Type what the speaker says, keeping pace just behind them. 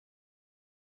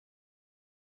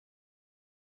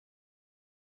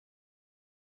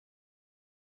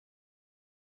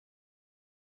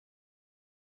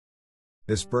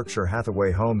This Berkshire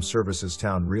Hathaway Home Services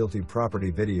Towne Realty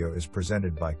property video is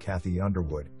presented by Kathy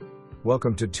Underwood.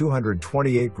 Welcome to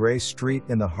 228 Gray Street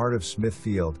in the heart of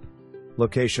Smithfield.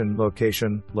 Location.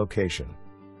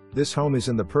 This home is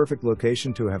in the perfect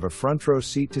location to have a front row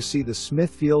seat to see the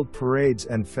Smithfield parades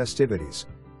and festivities.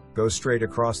 Go straight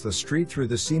across the street through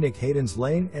the scenic Haydens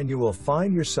Lane and you will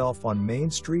find yourself on Main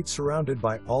Street surrounded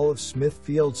by all of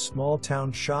Smithfield's small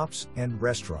town shops and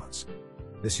restaurants.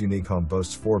 This unique home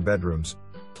boasts 4 bedrooms,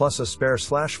 plus a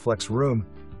spare/flex room,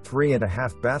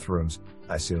 3.5 bathrooms,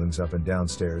 high ceilings up and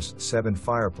downstairs, 7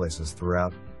 fireplaces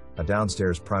throughout, a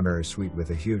downstairs primary suite with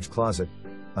a huge closet,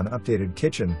 an updated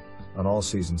kitchen, an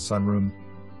all-season sunroom,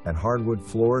 and hardwood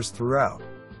floors throughout.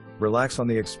 Relax on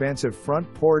the expansive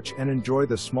front porch and enjoy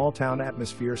the small-town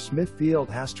atmosphere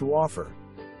Smithfield has to offer.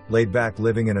 Laid back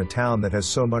living in a town that has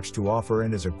so much to offer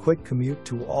and is a quick commute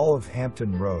to all of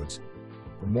Hampton Roads.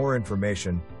 For more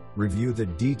information, review the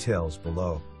details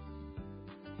below.